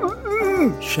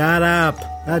 Shut up.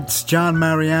 That's John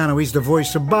Mariano. He's the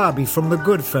voice of Bobby from The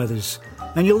Goodfeathers.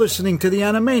 And you're listening to the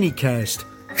Animaniacast.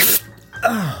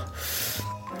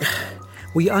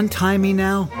 Will you untie me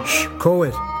now? Shh, go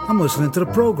it. I'm listening to the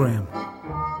program.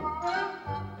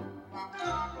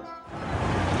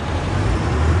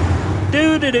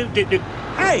 Do.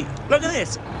 Hey, look at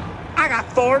this. I got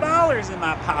 $4 in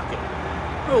my pocket.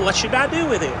 Well, what should I do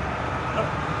with it?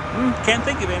 Can't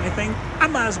think of anything. I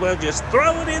might as well just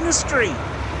throw it in the street.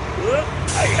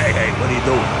 Hey, what are you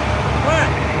doing? What?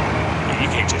 You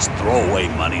can't just throw away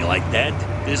money like that.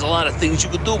 There's a lot of things you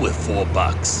could do with $4.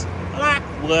 Like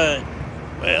what?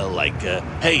 Well,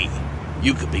 hey,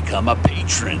 you could become a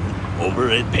patron over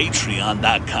at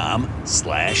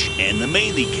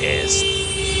patreon.com/Animaniacast.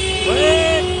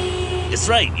 What? That's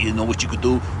right. You know what you could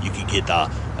do? You could get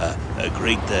a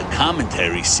great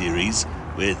commentary series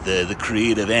with the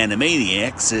creative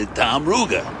Animaniacs, Tom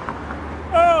Ruger.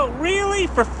 Oh, really?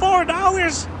 For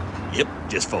 $4? Yep,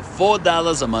 just for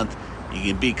 $4 a month, you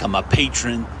can become a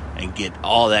patron and get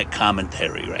all that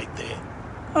commentary right there.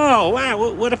 Oh,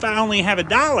 wow. What if I only have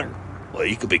 $1? Well,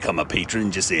 you could become a patron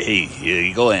and just say, hey, here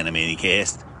you go,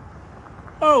 Animaniacast.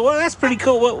 Oh, well, that's pretty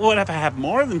cool. What if I have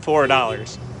more than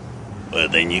 $4? Well,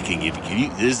 then you can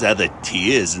there's other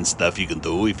tiers and stuff you can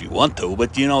do if you want to,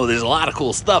 but there's a lot of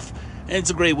cool stuff, and it's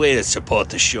a great way to support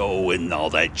the show and all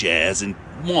that jazz, and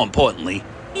more importantly,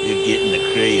 you're getting the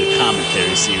creative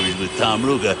commentary series with Tom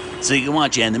Ruger, so you can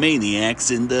watch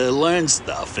Animaniacs and learn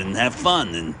stuff and have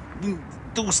fun and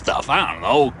do stuff. I don't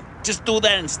know, just do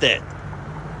that instead.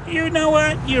 You know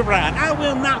what? You're right. I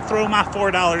will not throw my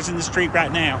 $4 in the street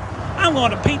right now. I'm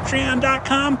going to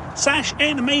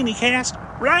patreon.com/Animaniacast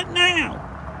right now.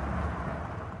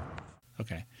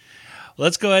 Okay.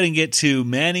 Let's go ahead and get to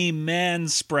Manny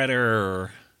Manspreader.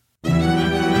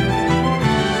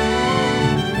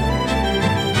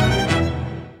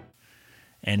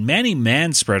 And Manny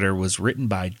Manspreader was written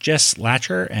by Jess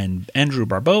Latcher and Andrew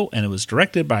Barbeau, and it was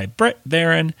directed by Brett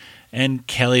Barron. And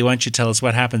Kelly, why don't you tell us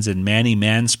what happens in Manny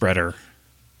Manspreader?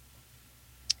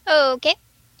 Okay.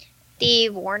 The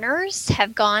Warners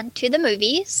have gone to the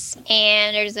movies,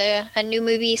 and there's a new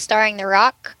movie starring The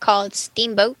Rock called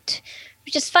Steamboat,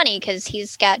 which is funny because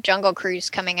he's got Jungle Cruise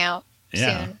coming out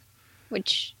soon,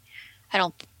 which I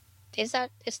don't... Is that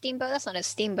a steamboat? That's not a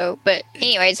steamboat, but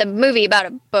anyway, it's a movie about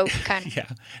a boat, kind of. Yeah,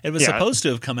 it was supposed to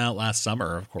have come out last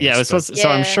summer, of course. Yeah, it was supposed. So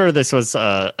I'm sure this was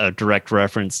a direct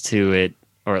reference to it,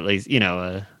 or at least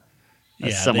a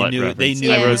somewhat reference. They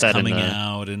knew it was coming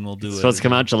out, and we'll do it. It's supposed to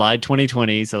come out July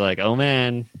 2020, so oh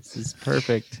man, this is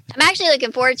perfect. I'm actually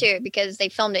looking forward to it because they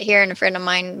filmed it here, and a friend of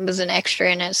mine was an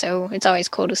extra in it, so it's always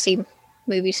cool to see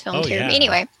movies filmed here. Yeah.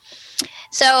 Anyway,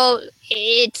 so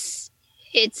it's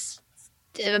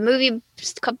a movie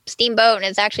called Steamboat, and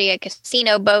it's actually a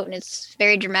casino boat, and it's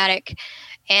very dramatic.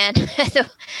 And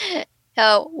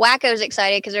So Wacko's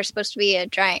excited because there's supposed to be a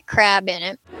giant crab in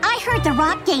it. I heard The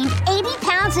Rock gained 80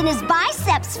 pounds in his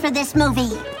biceps for this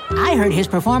movie. I heard his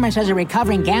performance as a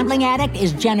recovering gambling addict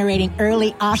is generating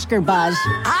early Oscar buzz.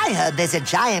 I heard there's a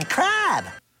giant crab.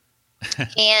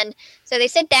 And so they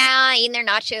sit down, eating their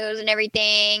nachos and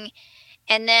everything.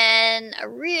 And then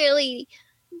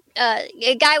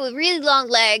a guy with really long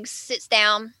legs sits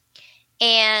down,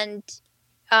 and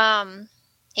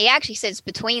he actually sits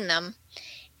between them.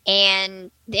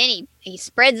 And then he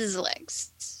spreads his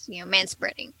legs, man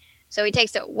spreading. So he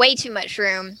takes up way too much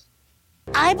room.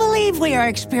 I believe we are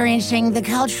experiencing the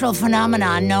cultural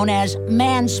phenomenon known as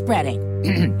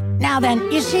man-spreading. Now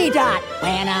then, you see, Dot,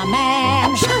 when a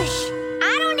man... Shush!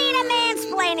 I don't need a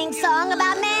mansplaining song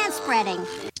about manspreading.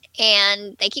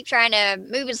 And they keep trying to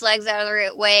move his legs out of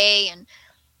the way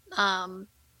and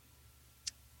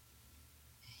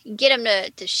get him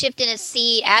to shift in his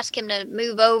seat, ask him to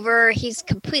move over. He's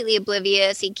completely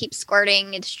oblivious. He keeps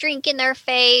squirting his drink in their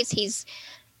face. He's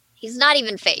not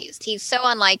even phased. He's so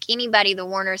unlike anybody the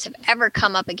Warners have ever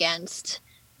come up against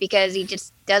because he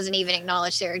just doesn't even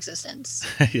acknowledge their existence.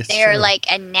 Yes, They're sure. like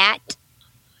a gnat,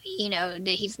 that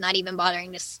he's not even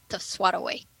bothering to swat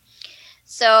away.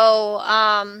 So,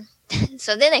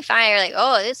 so then they finally are like,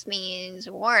 oh, this means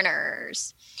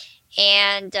Warners.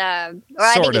 And, I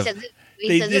think he says...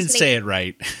 They didn't say it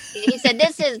right. He said,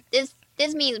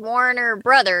 this means Warner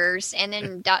Brothers, and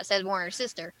then Dot says Warner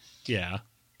Sister. Yeah.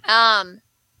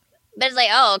 But it's like,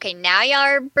 oh, okay, now y'all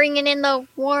are bringing in the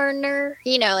Warner.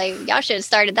 Y'all should have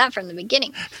started that from the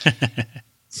beginning.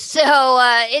 So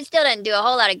it still doesn't do a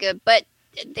whole lot of good, but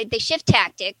they shift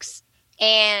tactics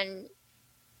and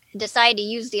decide to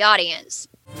use the audience.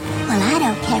 Well, I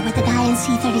don't care what the guy in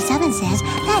C-37 says.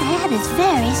 That hat is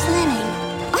very slimming.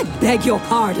 I beg your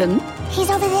pardon? He's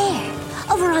over there,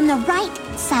 over on the right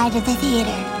side of the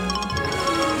theater.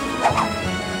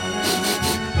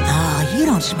 Oh, you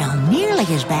don't smell nearly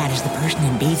as bad as the person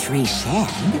in B3 said.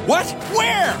 What?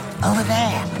 Where? Over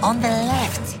there, on the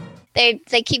left.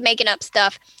 They keep making up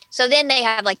stuff. So then they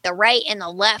have like the right and the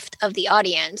left of the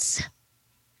audience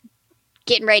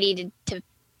getting ready to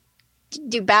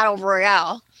do battle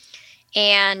royale.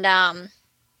 And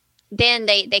then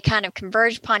they kind of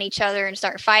converge upon each other and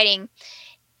start fighting.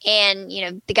 And,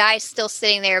 the guy's still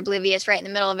sitting there oblivious right in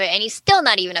the middle of it. And he's still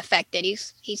not even affected.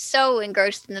 He's so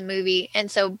engrossed in the movie.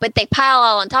 And so, but they pile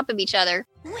all on top of each other.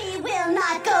 We will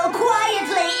not go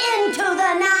quietly into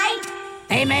the night.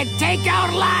 They may take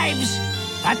our lives,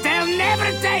 but they'll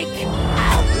never take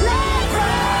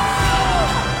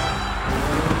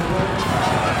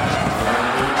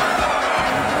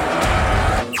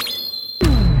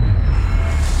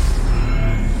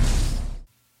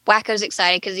Wacko's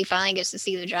excited because he finally gets to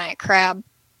see the giant crab.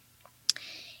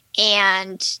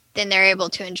 And then they're able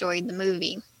to enjoy the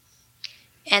movie.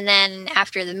 And then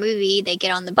after the movie, they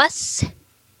get on the bus.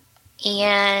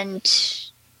 And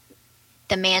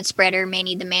the manspreader,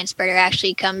 Manny the manspreader,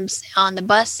 actually comes on the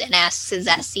bus and asks, is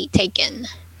that seat taken?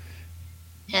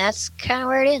 And that's kind of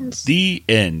where it ends. The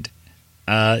end.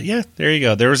 Yeah, there you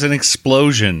go. There was an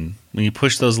explosion. When you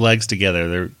push those legs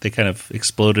together, they kind of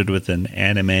exploded with an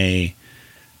anime...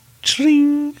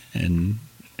 Chling, and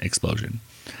explosion.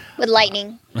 With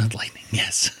lightning. With lightning,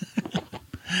 yes.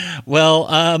 Well,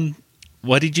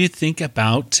 what did you think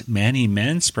about Manny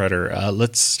Manspreader?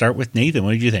 Let's start with Nathan.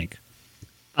 What did you think?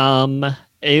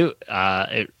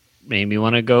 It made me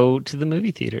want to go to the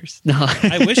movie theaters. No,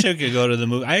 I wish I could go to the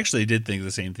movie. I actually did think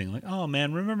the same thing. Like, oh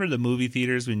man, remember the movie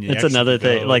theaters when you? It's another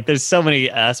thing. Like, there's so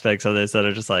many aspects of this that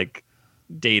are just like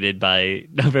dated by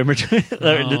November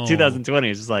 2020.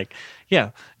 It's just like,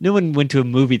 yeah, no one went to a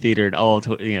movie theater in all,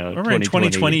 Remember in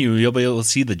 2020, you'll be able to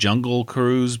see the Jungle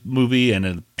Cruise movie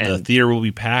and the theater will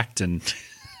be packed. And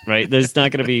right, there's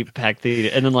not going to be packed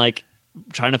theater. And then like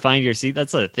trying to find your seat,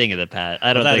 that's a thing of the past.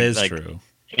 I don't think that is like true.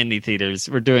 Indie theaters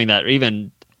were doing that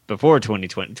even before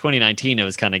 2020. 2019, it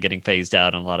was kind of getting phased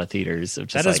out in a lot of theaters.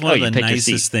 That is one of the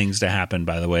nicest things to happen,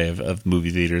 by the way, of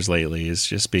movie theaters lately, is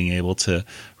just being able to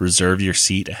reserve your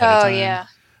seat ahead of time. Oh, yeah.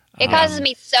 It causes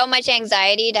me so much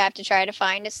anxiety to have to try to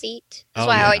find a seat. That's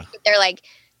why I always get there like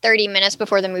 30 minutes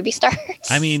before the movie starts.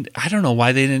 I mean, I don't know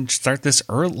why they didn't start this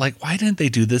early. Like, why didn't they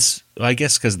do this? Well, I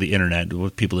guess because of the internet,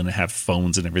 people didn't have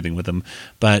phones and everything with them.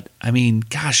 But, I mean,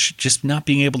 gosh, just not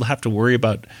being able to have to worry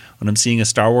about when I'm seeing a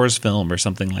Star Wars film or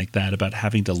something like that, about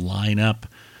having to line up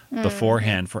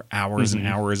beforehand for hours and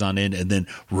hours on end and then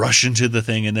rush into the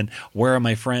thing and then where are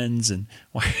my friends and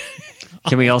why...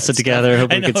 Can we all sit together?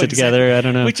 Hope we can sit together. I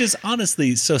don't know. Which is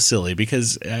honestly so silly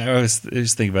because I was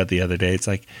thinking about it the other day. It's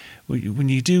like when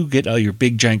you do get your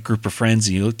big giant group of friends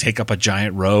and you take up a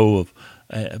giant row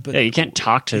But you can't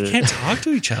talk to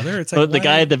each other. It's like the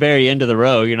guy at the very end of the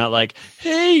row. You're not like,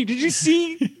 hey, did you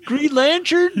see Green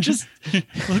Lantern? Just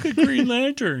look at Green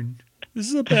Lantern. This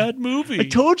is a bad movie. I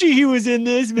told you he was in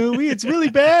this movie. It's really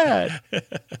bad.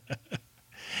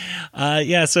 So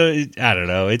I don't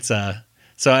know. It's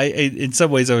so I in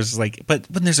some ways I was just like,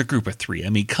 but when there's a group of three, I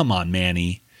mean, come on,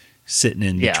 Manny, sitting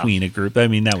in between a group. I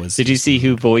mean, that was. Did you see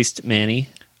who voiced Manny?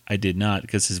 I did not,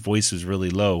 because his voice was really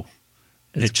low.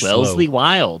 It's Wellesley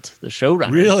Wild, the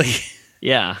showrunner. Really?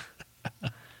 Yeah. I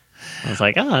was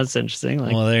like, oh, that's interesting.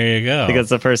 Like, well, there you go. I think it's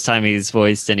the first time he's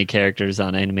voiced any characters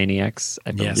on Animaniacs,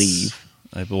 I believe.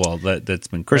 Well, that's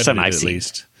been first time credited I've at seen.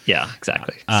 Least. Yeah,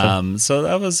 exactly. So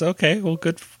that was okay. Well,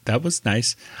 good. That was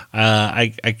nice.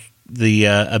 The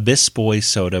Abyss Boy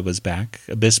soda was back.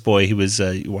 Abyss Boy, he was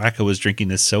Wacko was drinking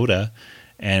this soda,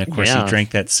 and of course he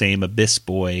drank that same Abyss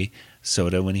Boy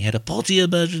soda when he had a faulty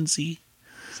emergency.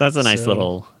 So that's a nice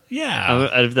little.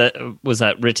 Yeah. Was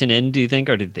that written in, do you think,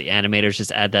 or did the animators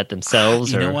just add that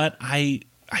themselves? You know what? I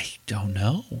don't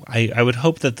know. I would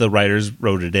hope that the writers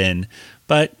wrote it in,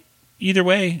 but either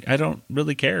way, I don't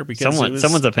really care, because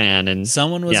someone's a fan, and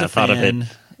someone was a fan, and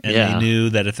they knew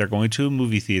that if they're going to a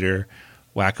movie theater,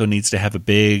 Wacko needs to have a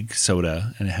big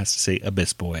soda, and it has to say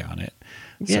Abyss Boy on it.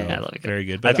 Yeah, so, I like it. Very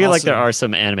good. But I feel like there are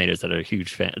some animators that are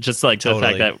huge fans. Just like the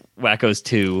fact that Wacko's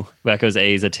 2, Wacko's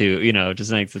A is a 2,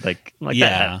 just makes it like yeah.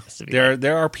 That has to be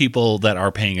there are people that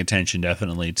are paying attention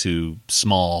definitely to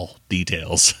small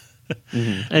details.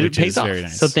 Mm-hmm. And it pays off. Very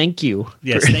nice. So thank you.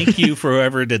 Yes, thank you for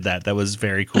whoever did that. That was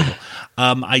very cool.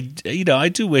 I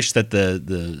do wish that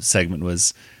the segment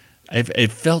was.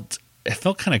 It felt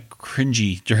kind of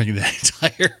cringy during the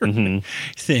entire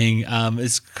thing.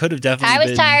 It could have definitely. I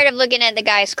was tired of looking at the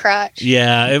guy's crotch.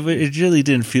 Yeah, it really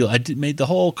didn't feel. Made the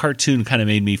whole cartoon kind of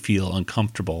made me feel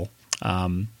uncomfortable.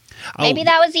 Maybe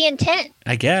that was the intent.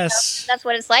 I guess that's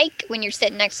what it's like when you're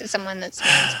sitting next to someone that's.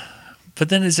 But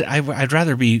then I'd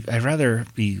rather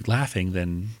be laughing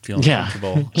than feeling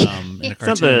uncomfortable. In a cartoon. It's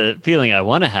not the feeling I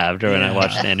want to have when I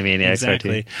watch an Animaniacs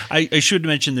exactly. cartoon. I should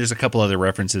mention there's a couple other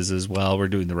references as well. We're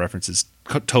doing the references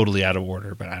totally out of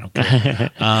order, but I don't care.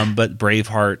 But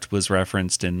Braveheart was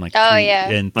referenced in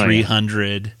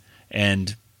 300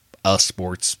 and a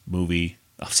sports movie.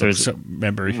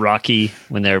 Remember Rocky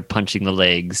when they're punching the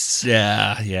legs.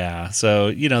 Yeah.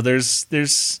 So there's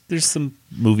some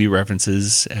movie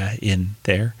references in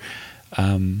there,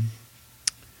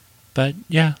 but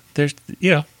yeah, there's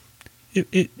it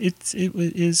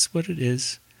is what it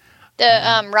is.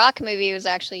 The Rock movie was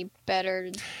actually better.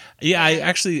 Yeah,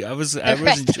 I was the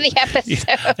rest of the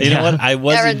episode. You know what? I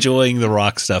was enjoying the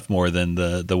Rock stuff more than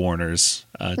the Warners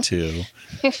too.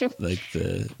 Like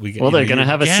they're gonna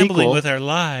have a gambling sequel with our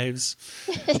lives.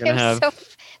 They're gonna have so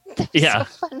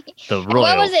funny. The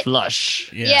Royal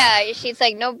Flush. Yeah, she's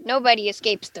like nobody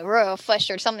escapes the Royal Flush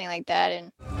or something like that.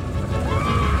 And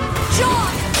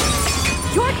John,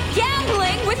 you're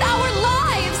gambling with our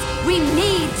lives. We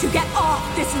need to get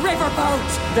off this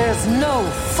riverboat. There's no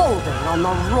folding on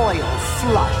the Royal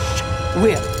Flush.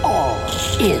 We're all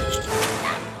in.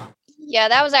 Yeah,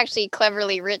 that was actually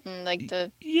cleverly written, like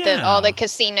all the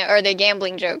casino or the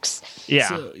gambling jokes.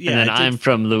 Yeah, and then I'm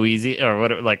from Louisiana, or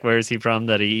what? Like, where is he from?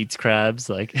 That he eats crabs,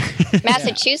 like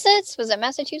Massachusetts? Was it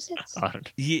Massachusetts?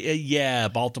 Yeah,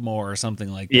 Baltimore or something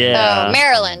like that. Yeah,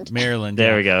 Maryland.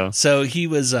 There we go. So he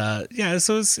was, So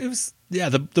it was. Yeah,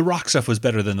 the Rock stuff was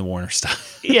better than the Warner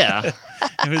stuff. Yeah.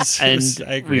 I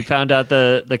agree. We found out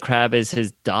the crab is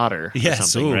his daughter.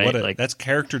 Yes, right? That's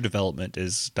character development,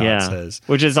 as Dot says.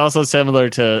 Which is also similar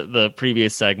to the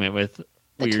previous segment with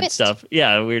weird twist. stuff.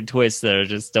 Yeah, weird twists that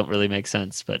just don't really make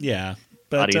sense. But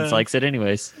audience likes it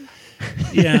anyways.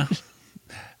 Yeah.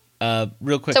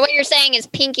 Real quick. So what you're saying is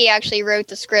Pinky actually wrote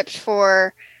the script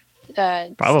for...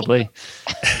 Probably.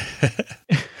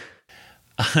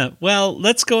 Well,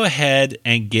 let's go ahead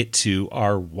and get to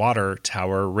our water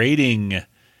tower rating.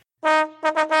 What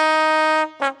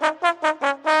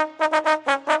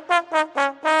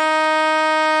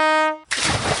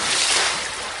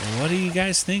do you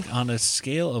guys think on a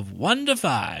scale of 1 to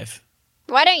 5?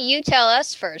 Why don't you tell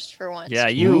us first for once? Yeah,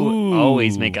 you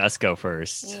always make us go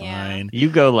first. Fine. You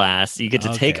go last. You get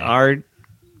to take our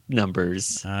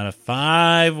numbers. Out of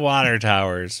 5 water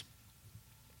towers.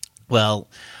 Well,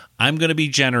 I'm going to be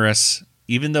generous.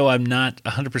 Even though I'm not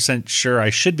 100% sure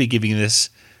I should be giving this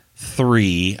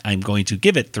 3, I'm going to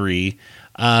give it 3.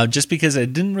 Just because I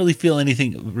didn't really feel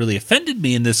anything really offended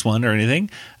me in this one or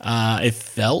anything. It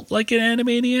felt like an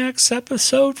Animaniacs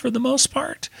episode for the most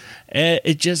part.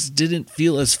 It just didn't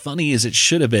feel as funny as it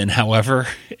should have been, however.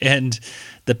 And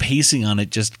the pacing on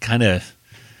it just kind of...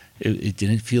 It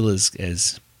didn't feel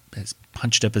as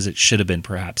punched up as it should have been,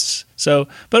 perhaps. So,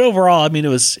 but overall, I mean, it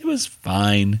was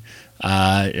fine.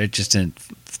 I just didn't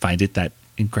find it that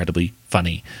incredibly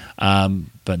funny.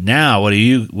 But now, what do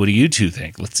you two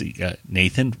think? Let's see,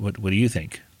 Nathan, what do you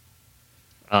think?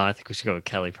 I think we should go with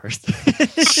Kelly first.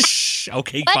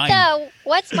 Okay, fine.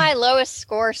 What's my lowest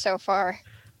score so far?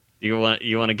 You want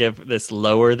to give this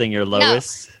lower than your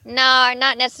lowest? No,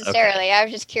 not necessarily. Okay. I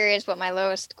was just curious what my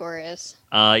lowest score is.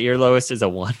 Your lowest is a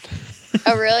 1.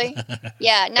 Oh, really?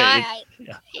 Yeah. No.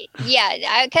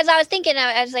 Because I was thinking,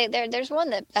 I was like, there's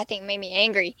one that I think made me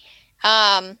angry.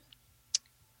 I'm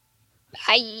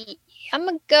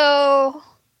gonna go.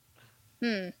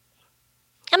 I'm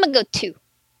gonna go 2.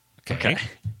 Okay.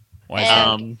 Why is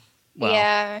And, that? Well,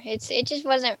 yeah, it just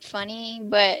wasn't funny,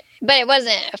 but it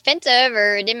wasn't offensive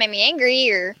or it didn't make me angry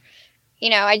or,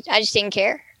 I just didn't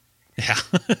care. Yeah.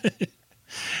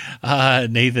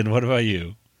 Nathan, what about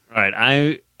you? All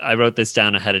right, I wrote this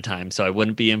down ahead of time, so I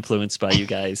wouldn't be influenced by you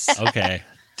guys. Okay.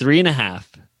 3.5.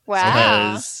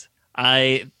 Wow. Because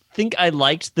I think I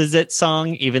liked the Zit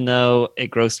song, even though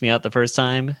it grossed me out the first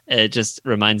time. It just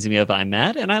reminds me of I'm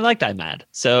Mad, and I liked I'm Mad.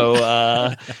 So,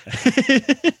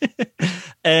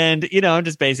 and, I'm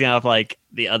just basing off like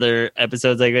the other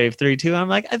episodes I gave 3 to. I'm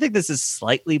like, I think this is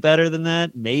slightly better than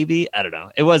that. Maybe. I don't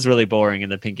know. It was really boring in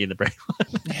the Pinky and the Brain one.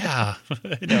 Yeah,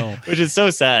 I know. Which is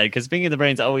so sad because Pinky and the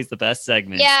Brain's always the best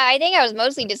segment. Yeah, I think I was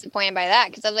mostly disappointed by that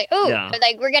because I was like, but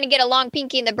like we're going to get a long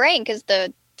Pinky and the Brain because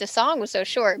the song was so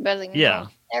short. But I was like, yeah.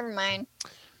 Never mind.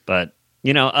 But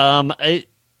it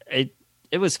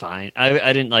was fine.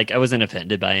 I didn't I wasn't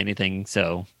offended by anything.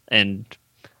 So, and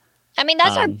I mean,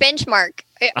 that's our benchmark.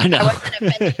 I know. I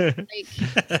wasn't offended.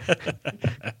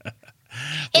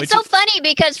 It's so funny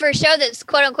because for a show that's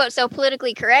quote unquote so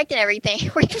politically correct and everything,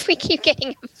 we keep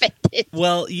getting offended.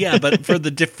 Well, yeah, but for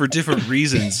different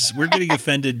reasons, we're getting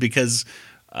offended because.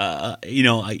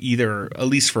 Either, at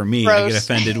least for me, gross. I get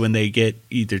offended when they get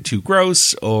either too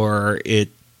gross or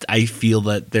I feel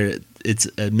that it's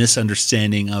a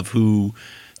misunderstanding of who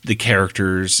the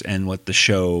characters and what the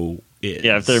show is.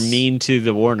 Yeah, if they're mean to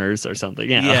the Warners or something.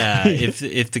 Yeah. Yeah,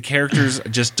 if the characters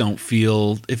just don't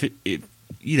feel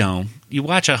you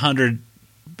watch 100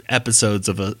 episodes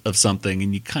of something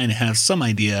and you kind of have some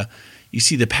idea. You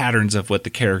see the patterns of what the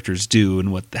characters do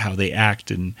and how they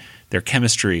act and their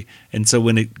chemistry. And so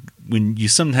when you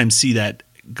sometimes see that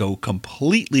go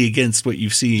completely against what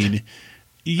you've seen,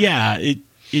 yeah, it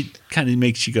kind of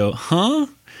makes you go, huh?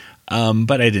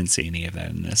 But I didn't see any of that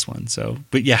in this one. So,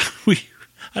 but yeah,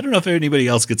 I don't know if anybody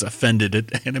else gets offended at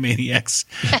Animaniacs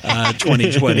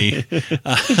 2020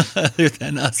 other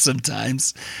than us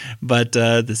sometimes. But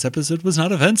this episode was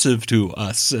not offensive to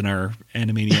us and our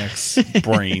Animaniacs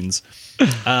brains.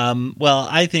 Well,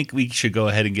 I think we should go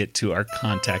ahead and get to our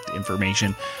contact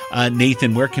information.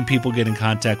 Nathan, where can people get in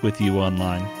contact with you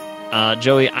online?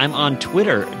 Joey, I'm on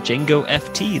Twitter,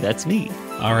 JangoFT. That's me.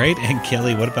 All right. And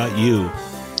Kelly, what about you?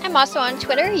 I'm also on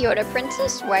Twitter, Yoda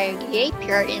Princess, YODA,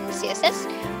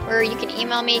 PRNCSS, or you can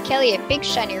email me, Kelly, at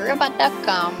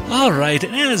BigShinyRobot.com. All right.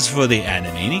 And as for the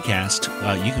Animaniacast,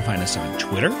 you can find us on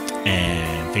Twitter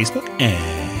and Facebook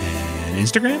and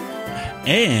Instagram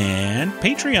and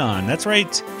Patreon. That's right.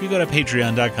 If you go to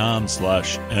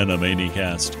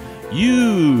patreon.com/Animaniacast,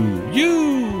 you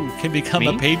can become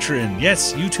a patron.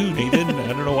 Yes, you too, Nathan. I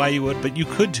don't know why you would, but you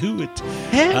could do it.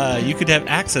 You could have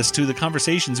access to the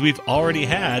conversations we've already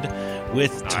had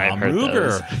with Tom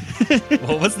Ruger.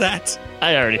 What was that?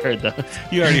 I already heard those.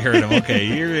 You already heard them. Okay,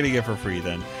 you're getting it for free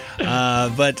then.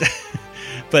 But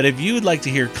if you would like to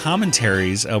hear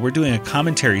commentaries, we're doing a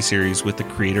commentary series with the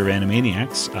creator of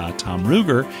Animaniacs, Tom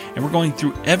Ruger, and we're going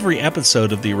through every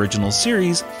episode of the original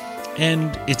series.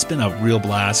 And it's been a real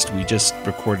blast. We just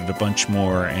recorded a bunch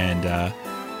more, and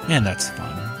man, that's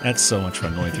fun. That's so much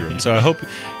fun going through them. So I hope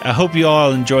you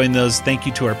all enjoying those. Thank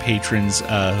you to our patrons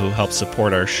who help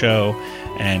support our show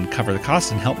and cover the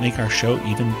cost and help make our show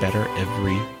even better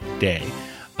every day.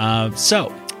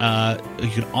 So you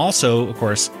can also, of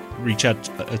course, reach out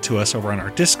to us over on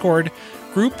our Discord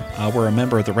group. We're a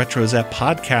member of the RetroZap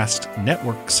Podcast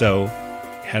Network, so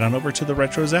head on over to the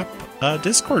RetroZap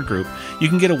Discord group. You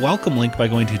can get a welcome link by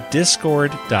going to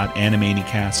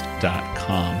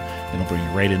discord.animaniacast.com. It'll bring you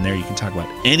right in there. You can talk about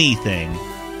anything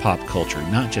pop culture,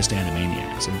 not just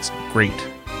Animaniacs. And it's a great,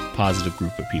 positive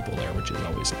group of people there, which is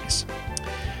always nice.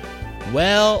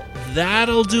 Well,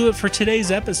 that'll do it for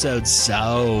today's episode.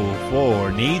 So,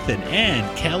 for Nathan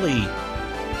and Kelly,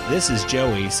 this is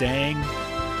Joey saying,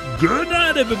 good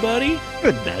night, everybody.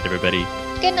 Good night, everybody.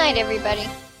 Good night, everybody.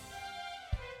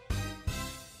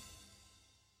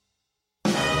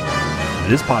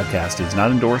 This podcast is not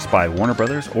endorsed by Warner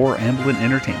Brothers or Amblin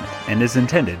Entertainment and is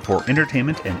intended for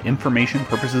entertainment and information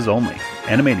purposes only.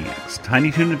 Animaniacs,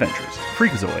 Tiny Toon Adventures,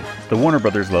 Freakazoid, the Warner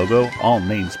Brothers logo, all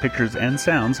names, pictures, and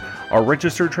sounds are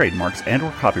registered trademarks and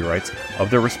or copyrights of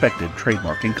their respective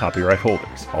trademark and copyright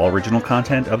holders. All original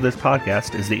content of this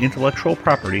podcast is the intellectual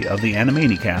property of the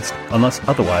Animaniacast unless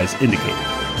otherwise indicated.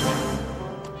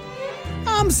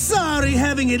 I'm sorry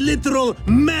having a literal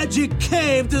magic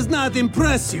cave does not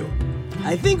impress you.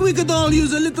 I think we could all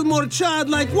use a little more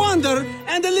childlike wonder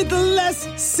and a little less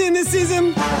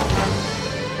cynicism.